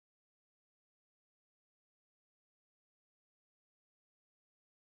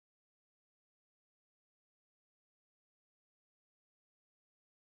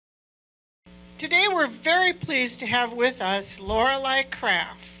Today we're very pleased to have with us Lorelei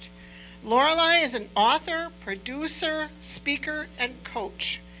Craft. Lorelei is an author, producer, speaker, and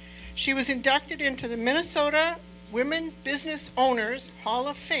coach. She was inducted into the Minnesota Women Business Owners Hall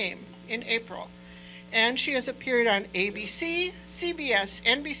of Fame in April, and she has appeared on ABC, CBS,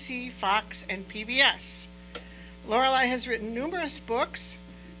 NBC, Fox, and PBS. Lorelei has written numerous books.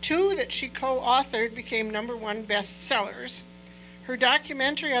 2 that she co-authored became #1 bestsellers. Her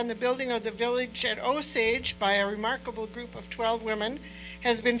documentary on the building of the village at Osage by a remarkable group of 12 women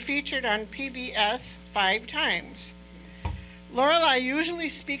has been featured on PBS 5 times. Lorelei usually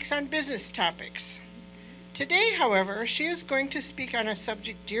speaks on business topics. Today, however, she is going to speak on a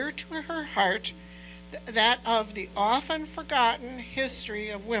subject dear to her heart, that of the often forgotten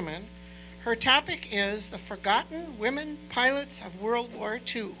history of women. Her topic is the forgotten women pilots of World War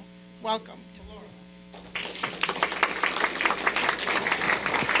II. Welcome to Lorelei.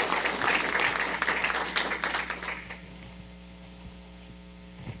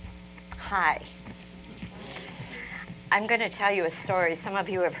 Hi. I'm going to tell you a story some of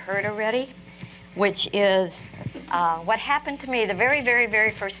you have heard already, which is what happened to me the very, very,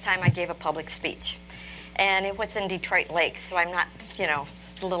 very first time I gave a public speech. And it was in Detroit Lakes, so I'm not, a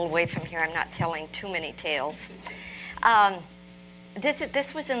little away from here. I'm not telling too many tales.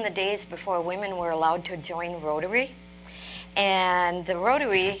 This was in the days before women were allowed to join Rotary. And the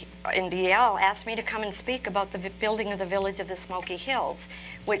Rotary in DL asked me to come and speak about the building of the Village of the Smoky Hills,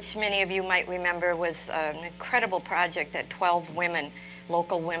 which many of you might remember was an incredible project that 12 women,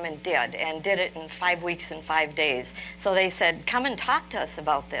 local women, did it in 5 weeks and 5 days. So they said, come and talk to us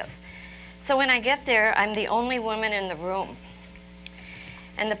about this. So when I get there, I'm the only woman in the room.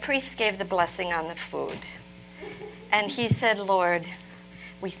 And the priest gave the blessing on the food. And he said, Lord,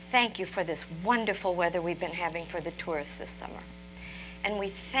 we thank you for this wonderful weather we've been having for the tourists this summer. And we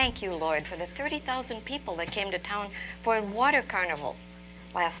thank you, Lord, for the 30,000 people that came to town for a water carnival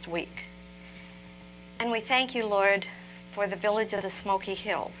last week. And we thank you, Lord, for the Village of the Smoky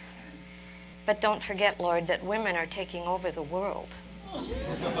Hills. But don't forget, Lord, that women are taking over the world.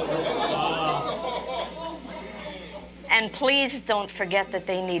 And please don't forget that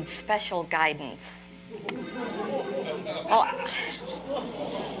they need special guidance. Well,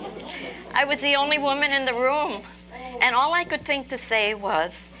 I was the only woman in the room, and all I could think to say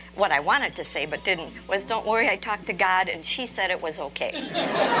was, what I wanted to say but didn't, was don't worry, I talked to God and she said it was okay.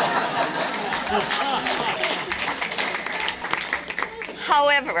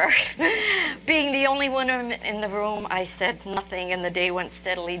 However, being the only woman in the room, I said nothing, and the day went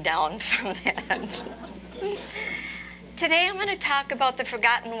steadily down from that. Today I'm going to talk about the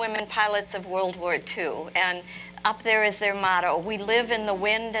forgotten women pilots of World War II, and up there is their motto, we live in the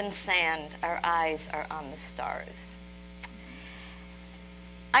wind and sand, our eyes are on the stars.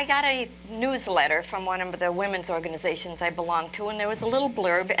 I got a newsletter from one of the women's organizations I belong to, and there was a little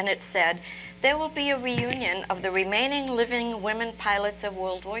blurb, and it said, there will be a reunion of the remaining living women pilots of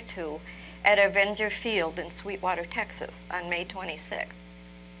World War II at Avenger Field in Sweetwater, Texas on May 26th.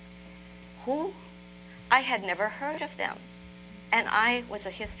 Who? I had never heard of them, and I was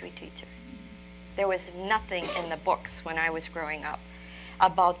a history teacher. There was nothing in the books when I was growing up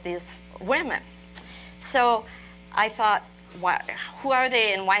about these women. So I thought, who are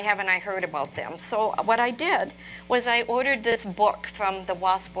they and why haven't I heard about them? So what I did was I ordered this book from the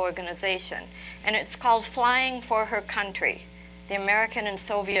WASP organization, and it's called Flying for Her Country, the American and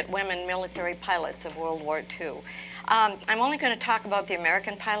Soviet Women Military Pilots of World War II. I'm only going to talk about the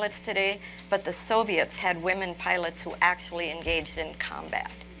American pilots today, but the Soviets had women pilots who actually engaged in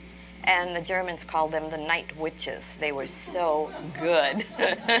combat. And the Germans called them the night witches. They were so good.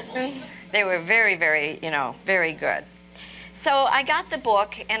 They were very, very, very good. So I got the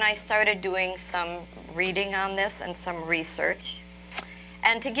book and I started doing some reading on this and some research.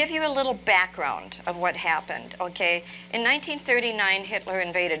 And to give you a little background of what happened, okay, in 1939, Hitler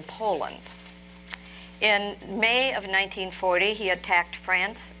invaded Poland. In May of 1940, he attacked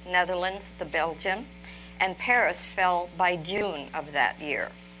France, Netherlands, Belgium, and Paris fell by June of that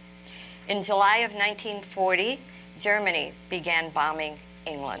year. In July of 1940, Germany began bombing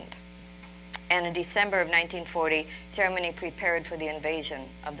England. And in December of 1940, Germany prepared for the invasion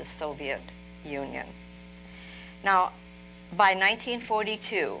of the Soviet Union. Now, by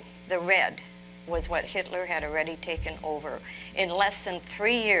 1942, the red was what Hitler had already taken over. In less than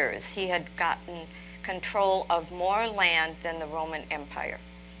 3 years, he had gotten control of more land than the Roman Empire.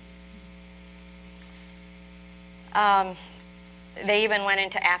 They even went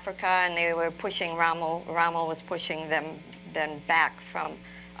into Africa, and they were pushing Rommel. Rommel was pushing them then back from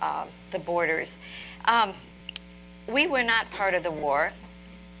the borders. We were not part of the war.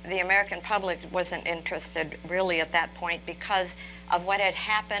 the American public wasn't interested really at that point because of what had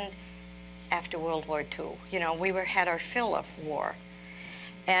happened after World War II. You know, we had our fill of war,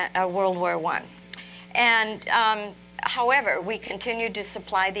 and World War I. And however, we continued to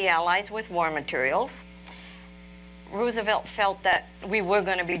supply the Allies with war materials. Roosevelt felt that we were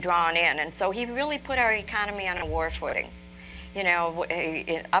going to be drawn in, and so he really put our economy on a war footing. You know,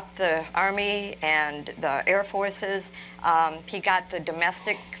 up the Army and the Air Forces. He got the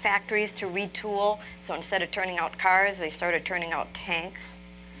domestic factories to retool. So instead of turning out cars, they started turning out tanks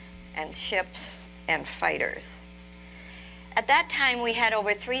and ships and fighters. At that time, we had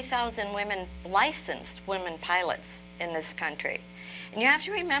over 3,000 women, licensed women pilots in this country. And you have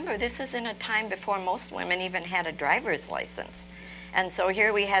to remember, this is in a time before most women even had a driver's license. And so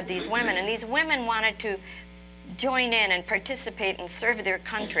here we had these women, and these women wanted to join in and participate and serve their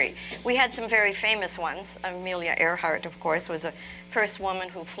country. We had some very famous ones. Amelia Earhart, of course, was the first woman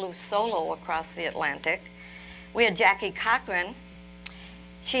who flew solo across the Atlantic. We had Jackie Cochran.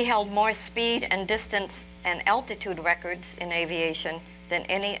 She held more speed and distance and altitude records in aviation than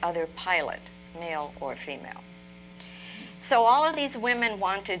any other pilot, male or female. So all of these women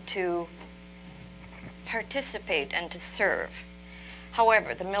wanted to participate and to serve.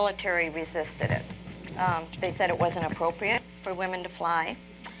 However, the military resisted it. They said it wasn't appropriate for women to fly.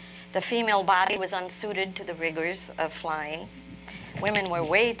 The female body was unsuited to the rigors of flying. Women were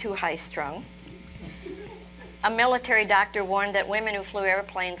way too high-strung. A military doctor warned that women who flew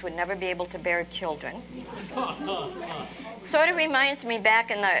airplanes would never be able to bear children. Sort of reminds me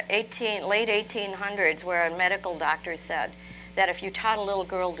back in the late 1800s where a medical doctor said that if you taught a little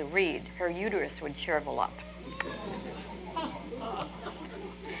girl to read, her uterus would shrivel up.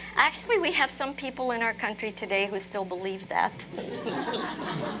 Actually, we have some people in our country today who still believe that.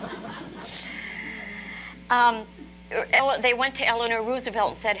 They went to Eleanor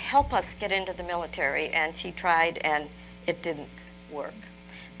Roosevelt and said, help us get into the military. And she tried, and it didn't work.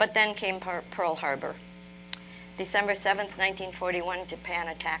 But then came Pearl Harbor. December 7th, 1941, Japan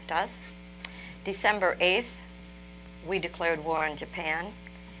attacked us. December 8th, we declared war on Japan.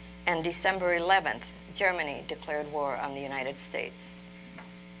 And December 11th, Germany declared war on the United States.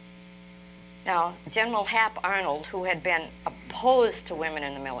 Now, General Hap Arnold, who had been opposed to women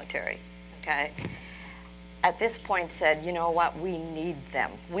in the military, okay, at this point said, you know what, we need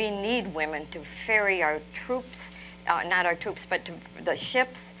them. We need women to ferry our troops, not our troops, but to the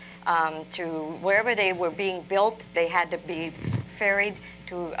ships, to wherever they were being built. They had to be ferried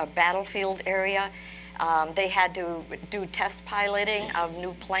to a battlefield area. They had to do test piloting of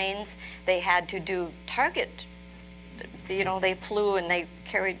new planes. They had to do target. You know, they flew and they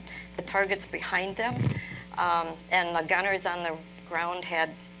carried the targets behind them. And the gunners on the ground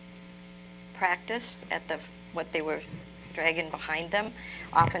had practice at what they were dragging behind them,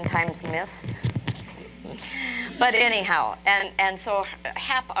 oftentimes missed. But anyhow, and so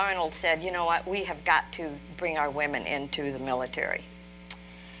Hap Arnold said, you know what, we have got to bring our women into the military.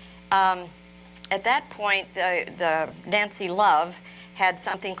 At that point, the Nancy Love had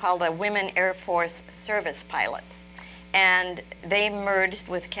something called the Women Air Force Service Pilots. And they merged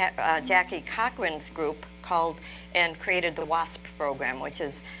with Jackie Cochran's group and created the WASP program, which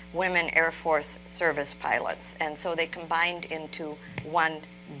is Women Air Force Service Pilots. And so they combined into one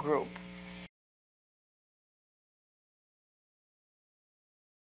group.